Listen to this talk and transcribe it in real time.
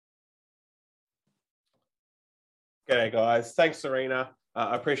G'day, guys. Thanks, Serena.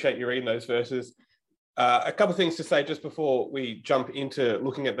 I appreciate you reading those verses. A couple of things to say just before we jump into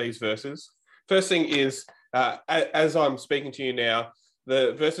looking at these verses. First thing is, as I'm speaking to you now,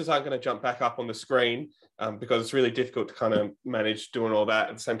 the verses aren't going to jump back up on the screen because it's really difficult to kind of manage doing all that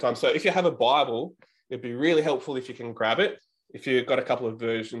at the same time. So if you have a Bible, it'd be really helpful if you can grab it. If you've got a couple of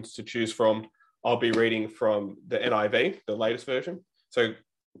versions to choose from, I'll be reading from the NIV, the latest version. So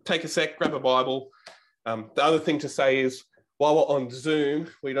take a sec, grab a Bible. The other thing to say is, while we're on Zoom,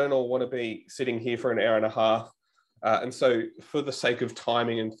 we don't all want to be sitting here for an hour and a half. And so for the sake of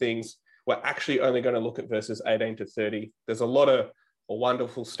timing and things, we're actually only going to look at verses 18 to 30. There's a lot of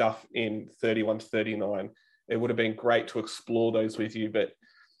wonderful stuff in 31 to 39. It would have been great to explore those with you, but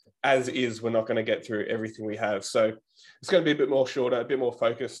as is, we're not going to get through everything we have. So it's going to be a bit more shorter, a bit more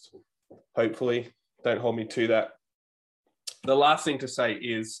focused, hopefully. Don't hold me to that. The last thing to say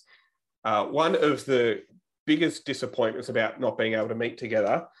is, one of the biggest disappointments about not being able to meet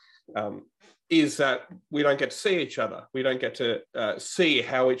together is that we don't get to see each other. We don't get to see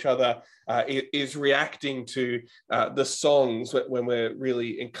how each other is reacting to the songs when we're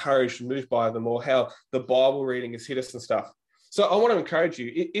really encouraged and moved by them, or how the Bible reading has hit us and stuff. So I want to encourage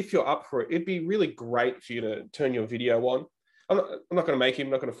you, if you're up for it, it'd be really great for you to turn your video on. I'm not going to make you, I'm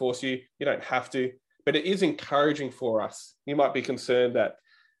not going to force you. You don't have to, but it is encouraging for us. You might be concerned that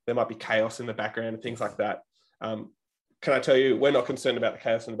there might be chaos in the background and things like that. Can I tell you, we're not concerned about the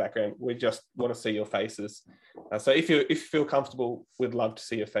chaos in the background. We just want to see your faces. So if you feel comfortable, we'd love to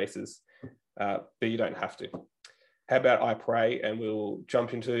see your faces, but you don't have to. How about I pray and we'll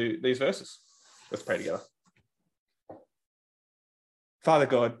jump into these verses. Let's pray together. Father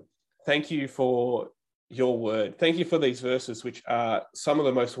God, thank you for your word. Thank you for these verses, which are some of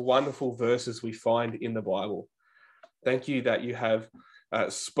the most wonderful verses we find in the Bible. Thank you that you have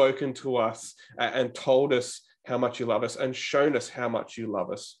spoken to us and told us how much you love us and shown us how much you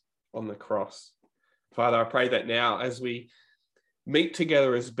love us on the cross. Father, I pray that now as we meet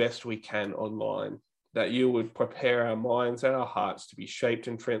together as best we can online, that you would prepare our minds and our hearts to be shaped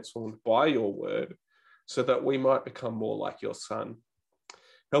and transformed by your word so that we might become more like your Son.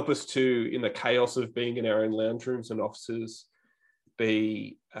 Help us to, in the chaos of being in our own lounge rooms and offices,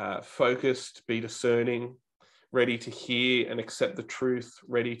 be focused, be discerning, ready to hear and accept the truth,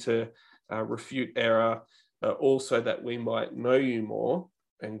 ready to refute error, also that we might know you more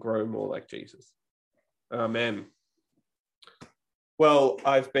and grow more like Jesus. Amen. Well,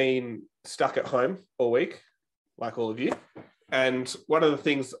 I've been stuck at home all week, like all of you. And one of the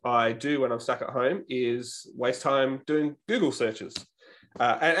things I do when I'm stuck at home is waste time doing Google searches.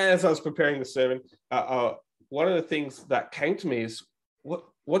 And as I was preparing the sermon, one of the things that came to me is,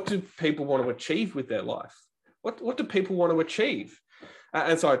 what do people want to achieve with their life? What do people want to achieve?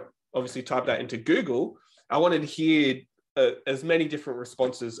 And so I obviously typed that into Google. I wanted to hear as many different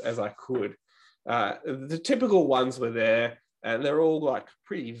responses as I could. The typical ones were there, and they're all like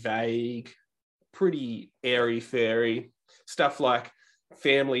pretty vague, pretty airy-fairy, stuff like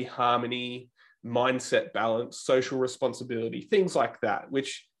family harmony, mindset balance, social responsibility, things like that,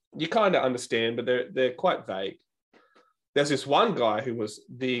 which you kind of understand, but they're quite vague. There's this one guy who was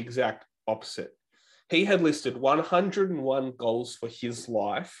the exact opposite. He had listed 101 goals for his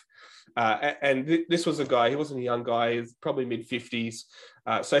life. This was a guy, he wasn't a young guy, he was probably mid-50s.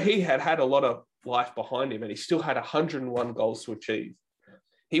 So he had a lot of life behind him, and he still had 101 goals to achieve.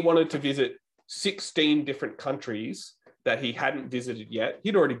 He wanted to visit 16 different countries that he hadn't visited yet.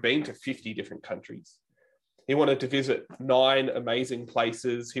 He'd already been to 50 different countries. He wanted to visit 9 amazing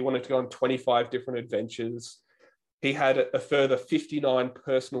places. He wanted to go on 25 different adventures. He had a further 59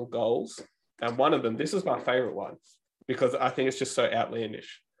 personal goals. And one of them, this is my favorite one, because I think it's just so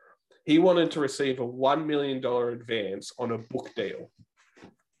outlandish. He wanted to receive a $1 million advance on a book deal.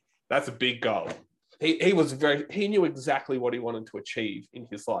 That's a big goal. He knew exactly what he wanted to achieve in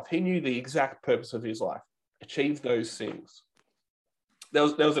his life. He knew the exact purpose of his life. Achieve those things. There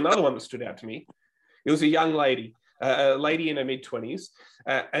was another one that stood out to me. It was a young lady, a lady in her mid-20s,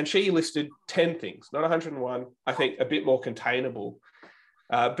 and she listed 10 things, not 101, I think a bit more containable.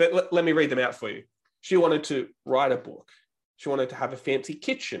 But let me read them out for you. She wanted to write a book. She wanted to have a fancy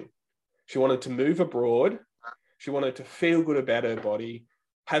kitchen. She wanted to move abroad. She wanted to feel good about her body,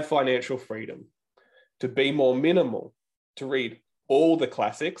 have financial freedom, to be more minimal, to read all the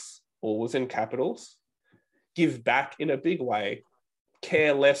classics, all was in capitals, give back in a big way,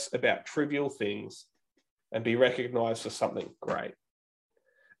 care less about trivial things, and be recognized for something great.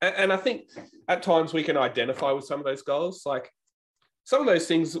 And I think at times we can identify with some of those goals. Like, some of those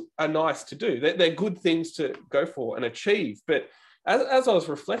things are nice to do. They're good things to go for and achieve. But as I was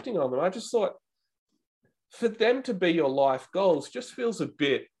reflecting on them, I just thought, for them to be your life goals just feels a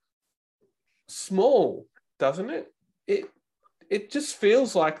bit small, doesn't it? It just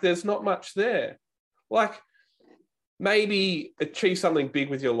feels like there's not much there. Like maybe achieve something big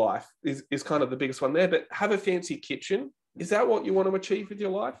with your life is kind of the biggest one there, but have a fancy kitchen. Is that what you want to achieve with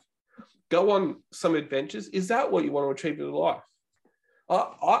your life? Go on some adventures. Is that what you want to achieve with your life?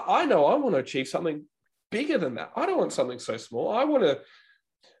 I know I want to achieve something bigger than that. I don't want something so small. I want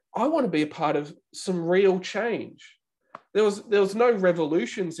to be a part of some real change. There was no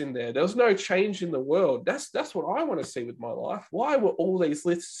revolutions in there. There was no change in the world. That's what I want to see with my life. Why were all these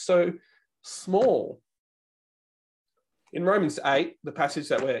lists so small? In Romans 8, the passage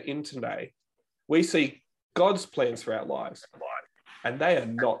that we're in today, we see God's plans for our lives, and they are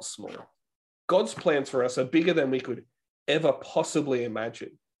not small. God's plans for us are bigger than we could ever possibly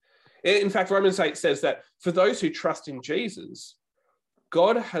imagine. In fact, Romans 8 says that for those who trust in Jesus,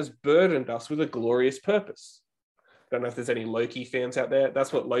 God has burdened us with a glorious purpose. Don't know if there's any Loki fans out there.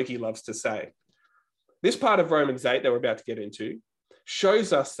 That's what Loki loves to say. This part of Romans 8 that we're about to get into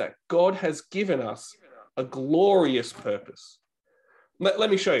shows us that God has given us a glorious purpose. Let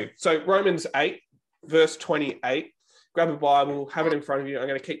me show you. So Romans 8, verse 28. Grab a Bible, have it in front of you. I'm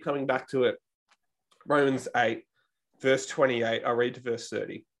going to keep coming back to it. Romans 8, verse 28. I'll read to verse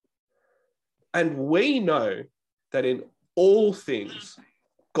 30. And we know that in all things,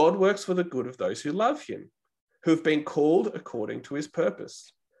 God works for the good of those who love him, who have been called according to his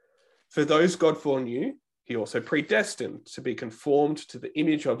purpose. For those God foreknew, he also predestined to be conformed to the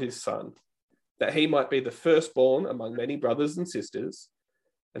image of his Son, that he might be the firstborn among many brothers and sisters.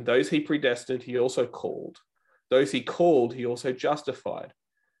 And those he predestined, he also called. Those he called, he also justified.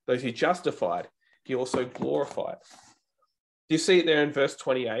 Those he justified, he also glorified. Do you see it there in verse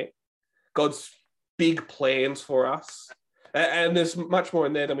 28? God's big plans for us. And there's much more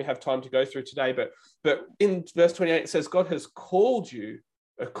in there than we have time to go through today. But in verse 28, it says, God has called you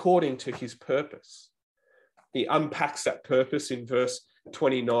according to his purpose. He unpacks that purpose in verse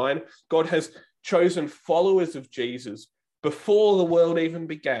 29. God has chosen followers of Jesus before the world even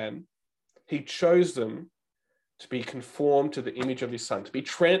began. He chose them to be conformed to the image of his Son, to be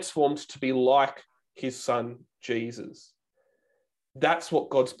transformed to be like his Son, Jesus. That's what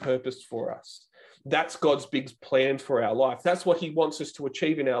God's purposed for us. That's God's big plan for our life. That's what he wants us to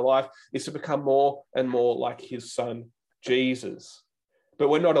achieve in our life, is to become more and more like his Son, Jesus. But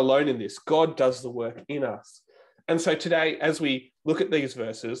we're not alone in this. God does the work in us. And so today, as we look at these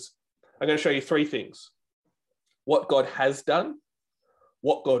verses, I'm going to show you three things: what God has done,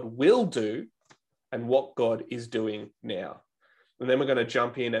 what God will do, and what God is doing now. And then we're going to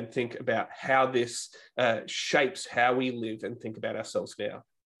jump in and think about how this shapes how we live and think about ourselves now.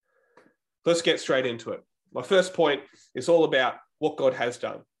 Let's get straight into it. My first point is all about what God has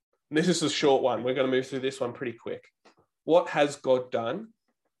done. And this is a short one. We're going to move through this one pretty quick. What has God done?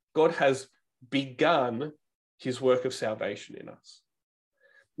 God has begun his work of salvation in us.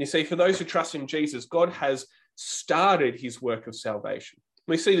 You see, for those who trust in Jesus, God has started his work of salvation.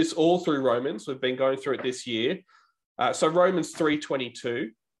 We see this all through Romans. We've been going through it this year. So Romans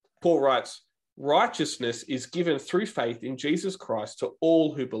 3:22, Paul writes, righteousness is given through faith in Jesus Christ to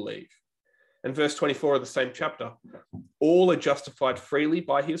all who believe. And verse 24 of the same chapter, all are justified freely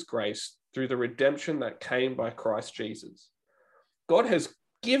by his grace through the redemption that came by Christ Jesus. God has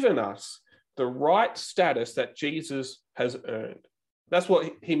given us the right status that Jesus has earned. That's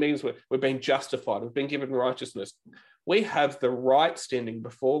what he means. We're being justified. We've been given righteousness. We have the right standing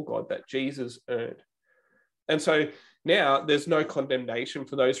before God that Jesus earned. And so now there's no condemnation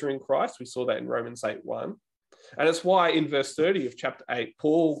for those who are in Christ. We saw that in Romans 8:1. And it's why in verse 30 of chapter 8,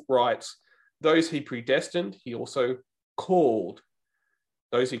 Paul writes, those he predestined, he also called.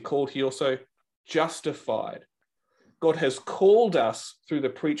 Those he called, he also justified. God has called us through the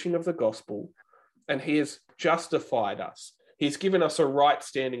preaching of the gospel, and he has justified us. He's given us a right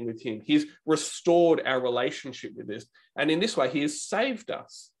standing with him. He's restored our relationship with this. And in this way, he has saved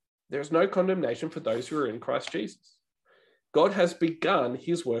us. There is no condemnation for those who are in Christ Jesus. God has begun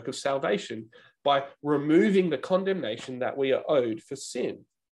his work of salvation by removing the condemnation that we are owed for sin.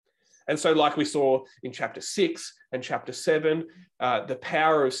 And so, like we saw in chapter 6 and chapter 7, the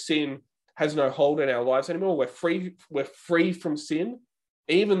power of sin has no hold in our lives anymore. We're free from sin,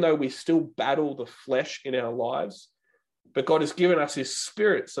 even though we still battle the flesh in our lives. But God has given us his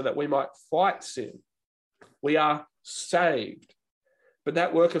Spirit so that we might fight sin. We are saved. But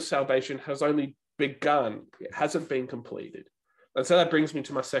that work of salvation has only begun. It hasn't been completed. And so that brings me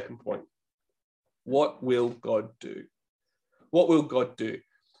to my second point. What will God do? What will God do?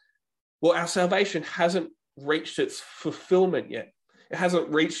 Well, our salvation hasn't reached its fulfillment yet. It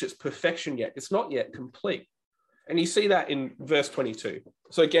hasn't reached its perfection yet. It's not yet complete. And you see that in verse 22.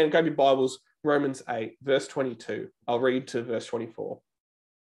 So again, grab your Bibles, Romans 8, verse 22. I'll read to verse 24.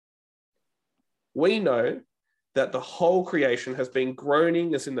 We know that the whole creation has been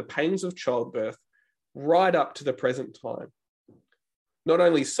groaning as in the pains of childbirth right up to the present time. Not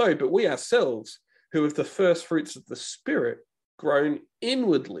only so, but we ourselves, who have the first fruits of the Spirit, groan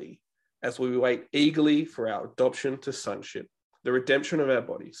inwardly as we wait eagerly for our adoption to sonship, the redemption of our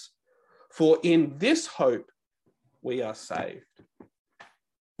bodies. For in this hope we are saved.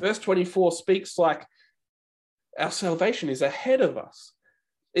 Verse 24 speaks like our salvation is ahead of us.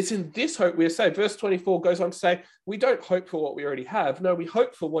 It's in this hope we are saved. Verse 24 goes on to say, we don't hope for what we already have. No, we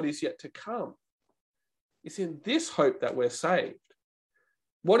hope for what is yet to come. It's in this hope that we're saved.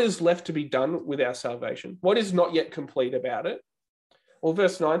 What is left to be done with our salvation? What is not yet complete about it? Well,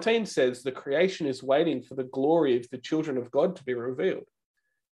 verse 19 says the creation is waiting for the glory of the children of God to be revealed.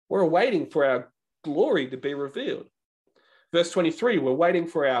 We're waiting for our glory to be revealed. Verse 23, we're waiting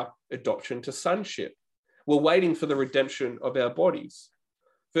for our adoption to sonship. We're waiting for the redemption of our bodies.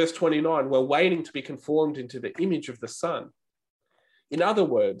 Verse 29, we're waiting to be conformed into the image of the Son. In other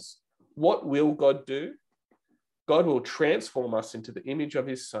words, what will God do? God will transform us into the image of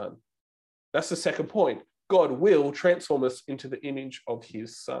his Son. That's the second point. God will transform us into the image of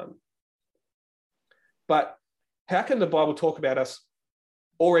his Son. But how can the Bible talk about us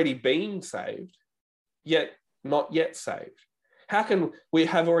already being saved, yet not yet saved? How can we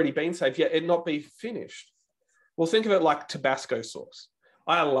have already been saved, yet it not be finished? Well, think of it like Tabasco sauce.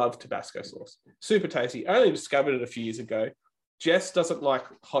 I love Tabasco sauce. Super tasty. I only discovered it a few years ago. Jess doesn't like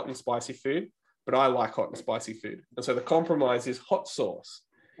hot and spicy food, but I like hot and spicy food. And so the compromise is hot sauce.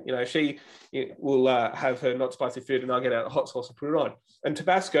 You know, she will have her not spicy food and I'll get out a hot sauce and put it on. And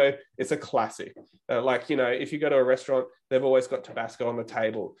Tabasco, it's a classic. If you go to a restaurant, they've always got Tabasco on the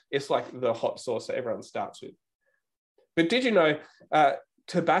table. It's like the hot sauce that everyone starts with. But did you know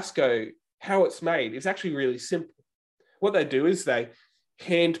Tabasco, how it's made, is actually really simple. What they do is they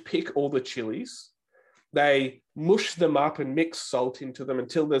hand pick all the chilies. They mush them up and mix salt into them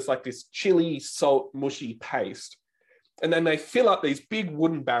until there's like this chili salt mushy paste. And then they fill up these big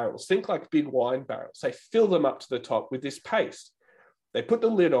wooden barrels, think like big wine barrels. They fill them up to the top with this paste. They put the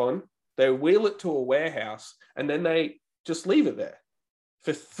lid on, they wheel it to a warehouse, and then they just leave it there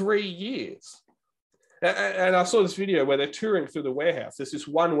for 3 years. And I saw this video where they're touring through the warehouse. There's this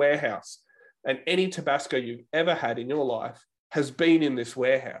one warehouse, and any Tabasco you've ever had in your life has been in this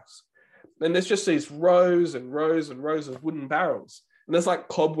warehouse. And there's just these rows and rows and rows of wooden barrels. And there's like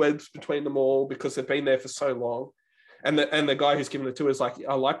cobwebs between them all because they've been there for so long. And the guy who's giving the tour is like,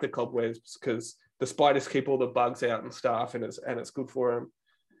 I like the cobwebs because the spiders keep all the bugs out and stuff, and it's good for them.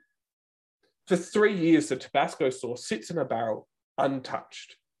 For 3 years, the Tabasco sauce sits in a barrel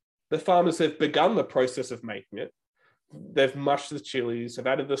untouched. The farmers have begun the process of making it. They've mushed the chilies, they've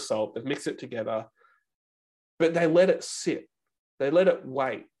added the salt, they've mixed it together, but they let it sit. They let it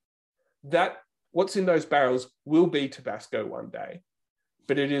wait. That what's in those barrels will be Tabasco one day,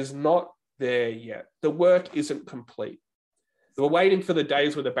 but it is not there yet. The work isn't complete. We're waiting for the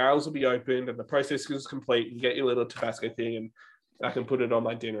days where the barrels will be opened and the process is complete. You get your little Tabasco thing and I can put it on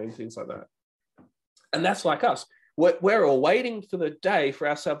my dinner and things like that. And that's like us. We're all waiting for the day for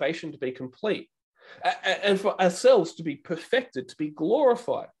our salvation to be complete and for ourselves to be perfected, to be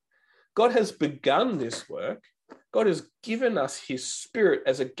glorified. God has begun this work. God has given us his Spirit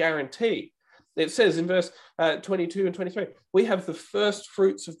as a guarantee. It says in verse 22 and 23, we have the first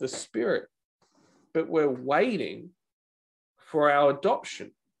fruits of the Spirit, but we're waiting for our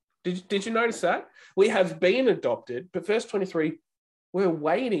adoption. Did you notice that? We have been adopted, but verse 23, we're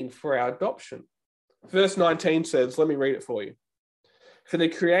waiting for our adoption. Verse 19 says, let me read it for you. For the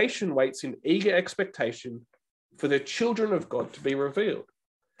creation waits in eager expectation for the children of God to be revealed.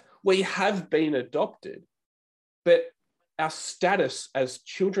 We have been adopted, but our status as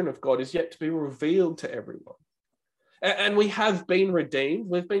children of God is yet to be revealed to everyone. And we have been redeemed.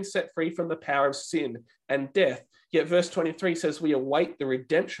 We've been set free from the power of sin and death. Yet verse 23 says we await the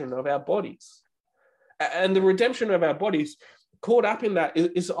redemption of our bodies. And the redemption of our bodies, caught up in that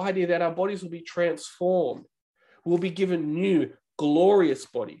is the idea that our bodies will be transformed. We'll be given new, glorious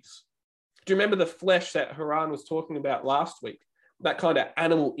bodies. Do you remember the flesh that Haran was talking about last week? That kind of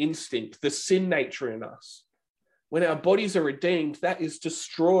animal instinct, the sin nature in us. When our bodies are redeemed, that is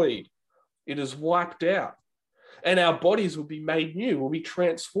destroyed. It is wiped out. And our bodies will be made new, will be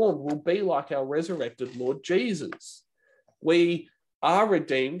transformed, will be like our resurrected Lord Jesus. We are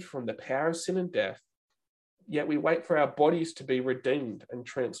redeemed from the power of sin and death, yet we wait for our bodies to be redeemed and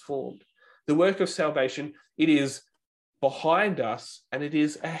transformed. The work of salvation, it is behind us and it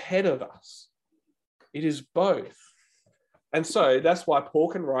is ahead of us. It is both. And so that's why Paul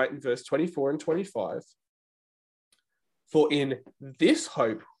can write in verse 24 and 25, for in this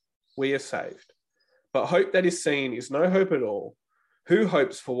hope we are saved. But hope that is seen is no hope at all. Who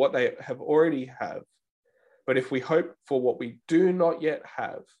hopes for what they have already have? But if we hope for what we do not yet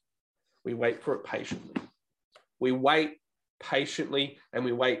have, we wait for it patiently. We wait patiently and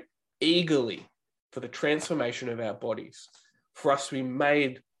we wait eagerly for the transformation of our bodies, for us to be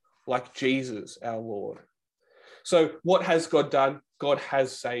made like Jesus, our Lord. So what has God done? God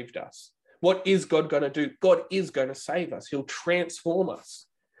has saved us. What is God going to do? God is going to save us. He'll transform us.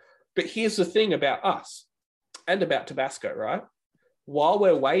 But here's the thing about us and about Tabasco, right? While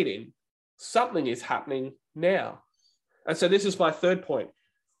we're waiting, something is happening now. And so this is my third point.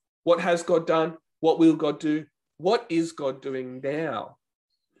 What has God done? What will God do? What is God doing now?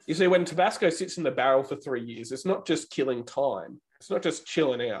 You see, when Tabasco sits in the barrel for 3 years, it's not just killing time. It's not just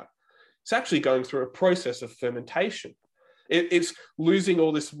chilling out. It's actually going through a process of fermentation. It's losing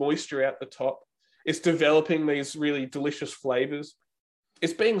all this moisture out the top. It's developing these really delicious flavors.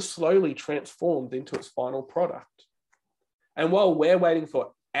 It's being slowly transformed into its final product. And while we're waiting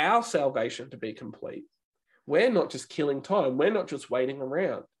for our salvation to be complete, we're not just killing time. We're not just waiting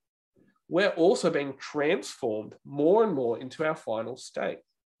around. We're also being transformed more and more into our final state.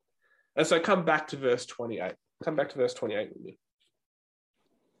 And so come back to verse 28. Come back to verse 28 with me.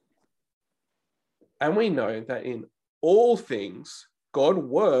 And we know that in all things, God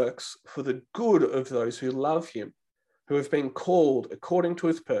works for the good of those who love him, who have been called according to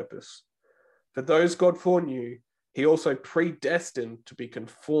his purpose. For those God foreknew, he also predestined to be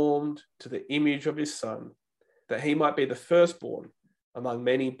conformed to the image of his Son, that he might be the firstborn among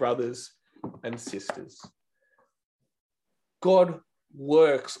many brothers and sisters. God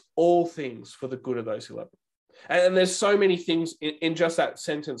works all things for the good of those who love him. And there's so many things in just that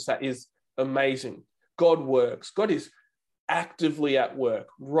sentence that is amazing. God works. God is actively at work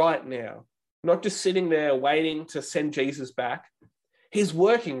right now, not just sitting there waiting to send Jesus back. He's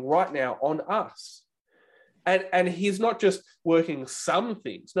working right now on us. And he's not just working some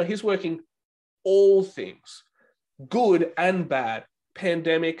things. No, he's working all things, good and bad,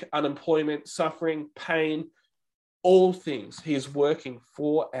 pandemic, unemployment, suffering, pain, all things. He is working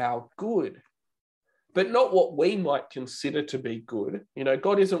for our good, but not what we might consider to be good. You know,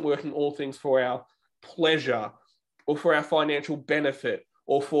 God isn't working all things for our pleasure or for our financial benefit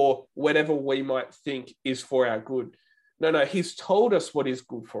or for whatever we might think is for our good. No, he's told us what is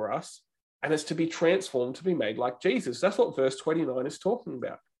good for us, and it's to be transformed to be made like Jesus. That's what verse 29 is talking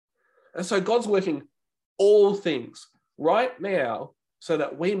about. And so God's working all things right now so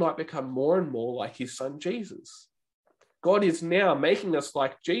that we might become more and more like his Son, Jesus. God is now making us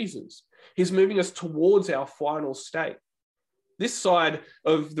like Jesus. He's moving us towards our final state. This side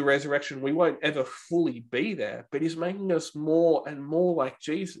of the resurrection, we won't ever fully be there, but he's making us more and more like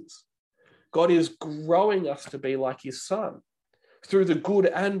Jesus. God is growing us to be like his Son through the good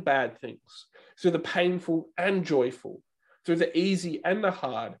and bad things, through the painful and joyful, through the easy and the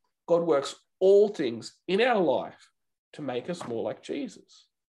hard. God works all things in our life to make us more like Jesus,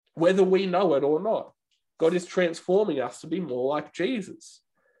 whether we know it or not. God is transforming us to be more like Jesus.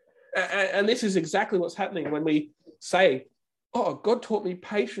 And this is exactly what's happening when we say, oh, God taught me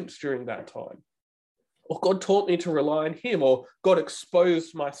patience during that time, or God taught me to rely on him, or God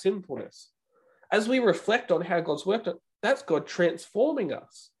exposed my sinfulness. As we reflect on how God's worked, that's God transforming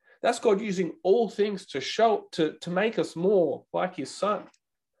us. That's God using all things to make us more like his Son.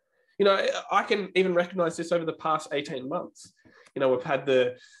 You know, I can even recognize this over the past 18 months. You know, we've had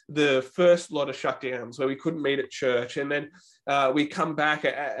the first lot of shutdowns where we couldn't meet at church, and then we come back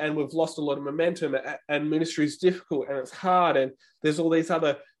and we've lost a lot of momentum, and ministry is difficult and it's hard, and there's all these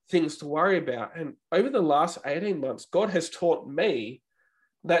other things to worry about. And over the last 18 months, God has taught me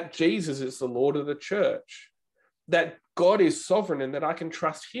that Jesus is the Lord of the church, that God is sovereign and that I can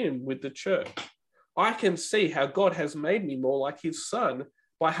trust him with the church. I can see how God has made me more like his Son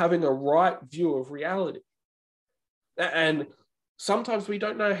by having a right view of reality. And sometimes we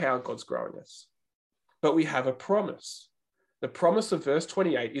don't know how God's growing us, but we have a promise. The promise of verse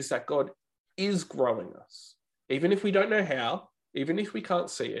 28 is that God is growing us. Even if we don't know how, even if we can't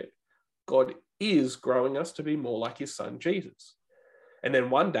see it, God is growing us to be more like his Son, Jesus. And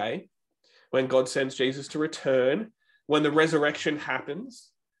then one day, when God sends Jesus to return, when the resurrection happens,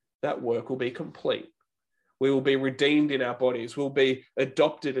 that work will be complete. We will be redeemed in our bodies. We'll be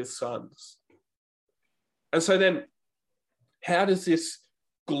adopted as sons. And so then, how does this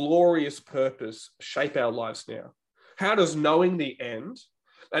glorious purpose shape our lives now? How does knowing the end,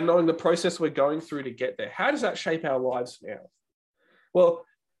 and knowing the process we're going through to get there, how does that shape our lives now? Well,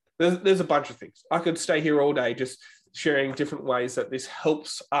 there's a bunch of things. I could stay here all day just sharing different ways that this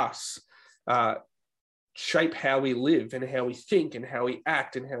helps us shape how we live and how we think and how we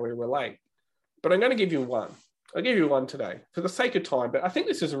act and how we relate. But I'm going to give you one. I'll give you one today for the sake of time, but I think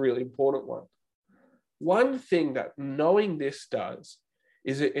this is a really important one. One thing that knowing this does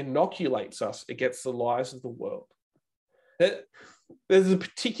is it inoculates us against the lies of the world. There's a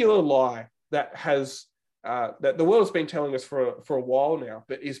particular lie that that the world's been telling us for a while now,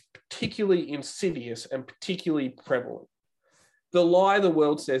 but is particularly insidious and particularly prevalent. The lie the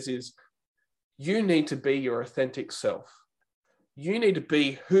world says is, you need to be your authentic self. You need to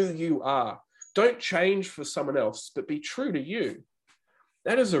be who you are. Don't change for someone else, but be true to you.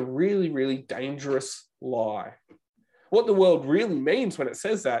 That is a really, really dangerous lie. What the world really means when it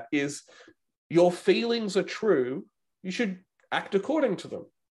says that is, your feelings are true. You should act according to them.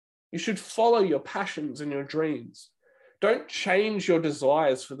 You should follow your passions and your dreams. Don't change your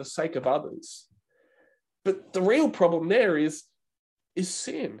desires for the sake of others. But the real problem there is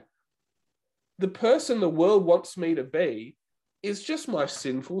sin. The person the world wants me to be is just my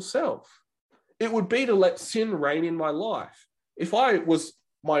sinful self. It would be to let sin reign in my life. If I was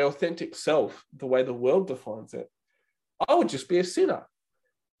my authentic self, the way the world defines it, I would just be a sinner.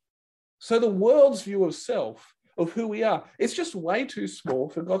 So the world's view of self, of who we are, it's just way too small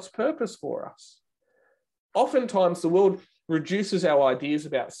for God's purpose for us. Oftentimes, the world reduces our ideas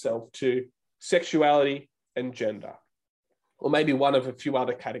about self to sexuality and gender, or maybe one of a few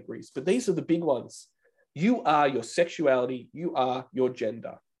other categories, but these are the big ones. You are your sexuality, you are your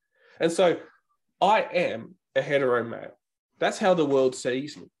gender. And so I am a hetero male. That's how the world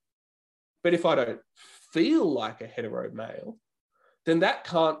sees me. But if I don't feel like a hetero male, then that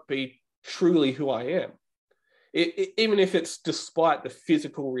can't be truly who I am. Even if it's despite the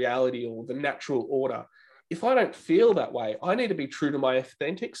physical reality or the natural order, if I don't feel that way, I need to be true to my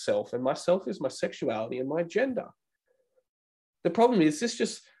authentic self, and myself is my sexuality and my gender. The problem is this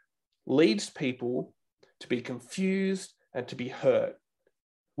just leads people to be confused and to be hurt.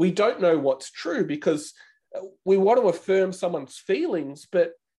 We don't know what's true because we want to affirm someone's feelings,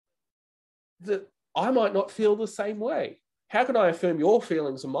 but I might not feel the same way. How can I affirm your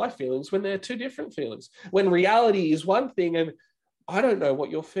feelings and my feelings when they're two different feelings? When reality is one thing and I don't know what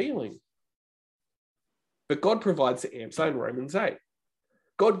you're feeling. But God provides the answer in Romans 8.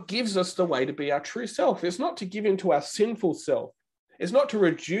 God gives us the way to be our true self. It's not to give in to our sinful self. It's not to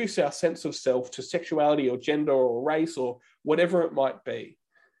reduce our sense of self to sexuality or gender or race or whatever it might be.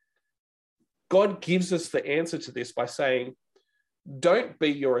 God gives us the answer to this by saying, don't be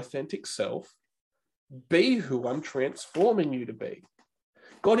your authentic self. Be who I'm transforming you to be.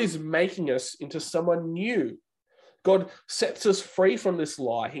 God is making us into someone new. God sets us free from this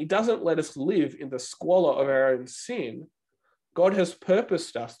lie. He doesn't let us live in the squalor of our own sin. God has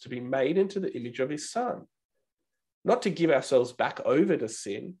purposed us to be made into the image of his Son, not to give ourselves back over to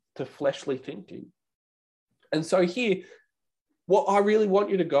sin, to fleshly thinking. And so here, what I really want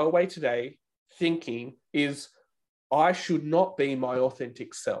you to go away today thinking is, I should not be my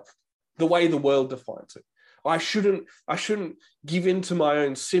authentic self, the way the world defines it. I shouldn't give in to my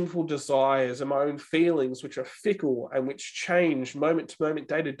own sinful desires and my own feelings, which are fickle and which change moment to moment,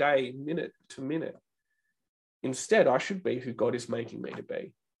 day to day, minute to minute. Instead, I should be who God is making me to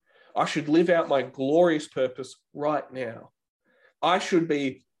be. I should live out my glorious purpose right now. I should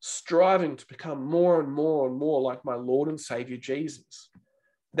be striving to become more and more and more like my Lord and Savior Jesus.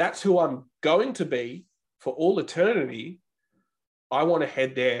 That's who I'm going to be for all eternity. I want to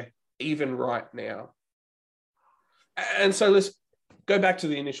head there even right now. And so let's go back to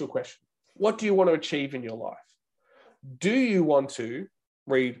the initial question. What do you want to achieve in your life? Do you want to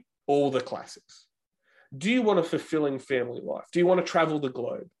read all the classics? Do you want a fulfilling family life? Do you want to travel the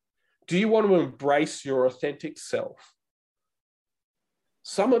globe? Do you want to embrace your authentic self?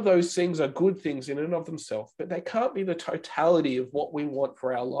 Some of those things are good things in and of themselves, but they can't be the totality of what we want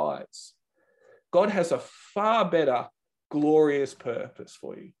for our lives. God has a far better, glorious purpose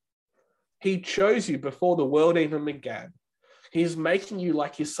for you. He chose you before the world even began. He's making you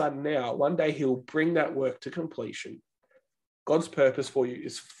like his Son now. One day he'll bring that work to completion. God's purpose for you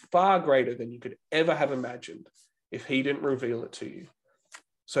is far greater than you could ever have imagined if he didn't reveal it to you.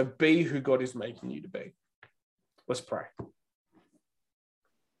 So be who God is making you to be. Let's pray.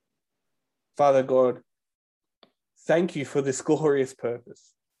 Father God, thank you for this glorious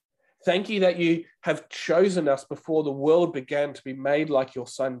purpose. Thank you that you have chosen us before the world began to be made like your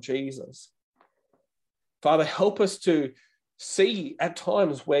Son, Jesus. Father, help us to see at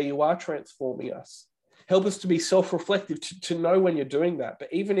times where you are transforming us. Help us to be self-reflective, to know when you're doing that.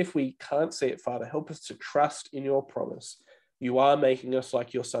 But even if we can't see it, Father, help us to trust in your promise. You are making us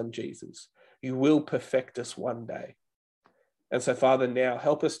like your son, Jesus. You will perfect us one day. And so, Father, now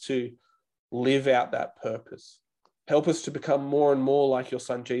help us to live out that purpose. Help us to become more and more like your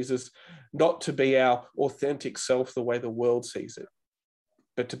son, Jesus, not to be our authentic self the way the world sees it,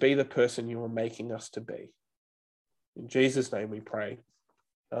 but to be the person you are making us to be. In Jesus' name we pray.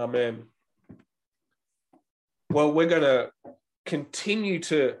 Amen. Well, we're going to continue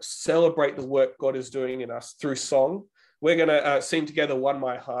to celebrate the work God is doing in us through song. We're going to sing together Won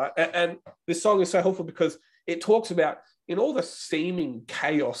My Heart. And this song is so helpful because it talks about, in all the seeming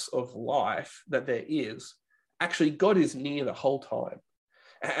chaos of life that there is, actually God is near the whole time.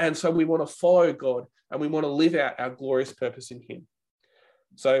 And so we want to follow God and we want to live out our glorious purpose in him.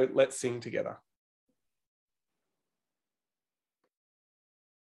 So let's sing together.